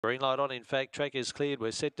Green light on, in fact. Track is cleared.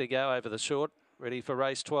 We're set to go over the short. Ready for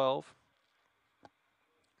race 12.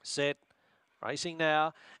 Set. Racing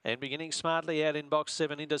now and beginning smartly out in box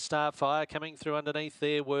 7 into Starfire. Coming through underneath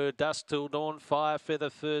there were Dusk Till Dawn, Fire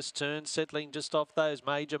Feather first turn, settling just off those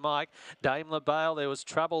Major Mike. Dame LaBale, there was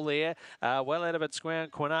trouble there. Well out of its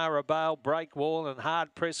ground, Quinara Bale, Break Wall and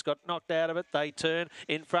Hard Press got knocked out of it. They turn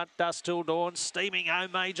in front, Dusk Till Dawn, steaming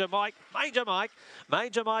home Major Mike.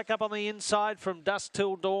 Major Mike up on the inside from Dusk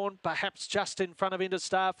Till Dawn, perhaps just in front of into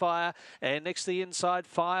Starfire. And next the inside,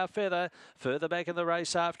 Fire Feather. Further back in the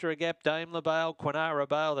race after a gap, Dame LaBale. Quinara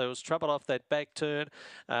Bale, there was trouble off that back turn.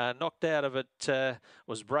 Knocked out of it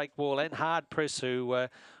was Break Wall and Hard Press, who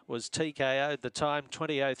was TKO'd the time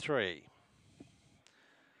 20:03.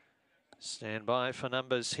 Stand by for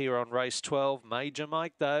numbers here on race 12. Major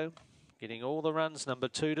Mike, though, getting all the runs. Number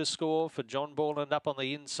 2 to score for John Borland up on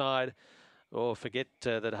the inside. Oh, forget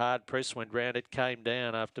that Hard Press went round. It came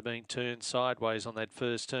down after being turned sideways on that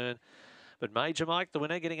first turn. But Major Mike, the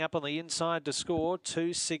winner, getting up on the inside to score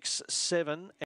 2, 6, 7.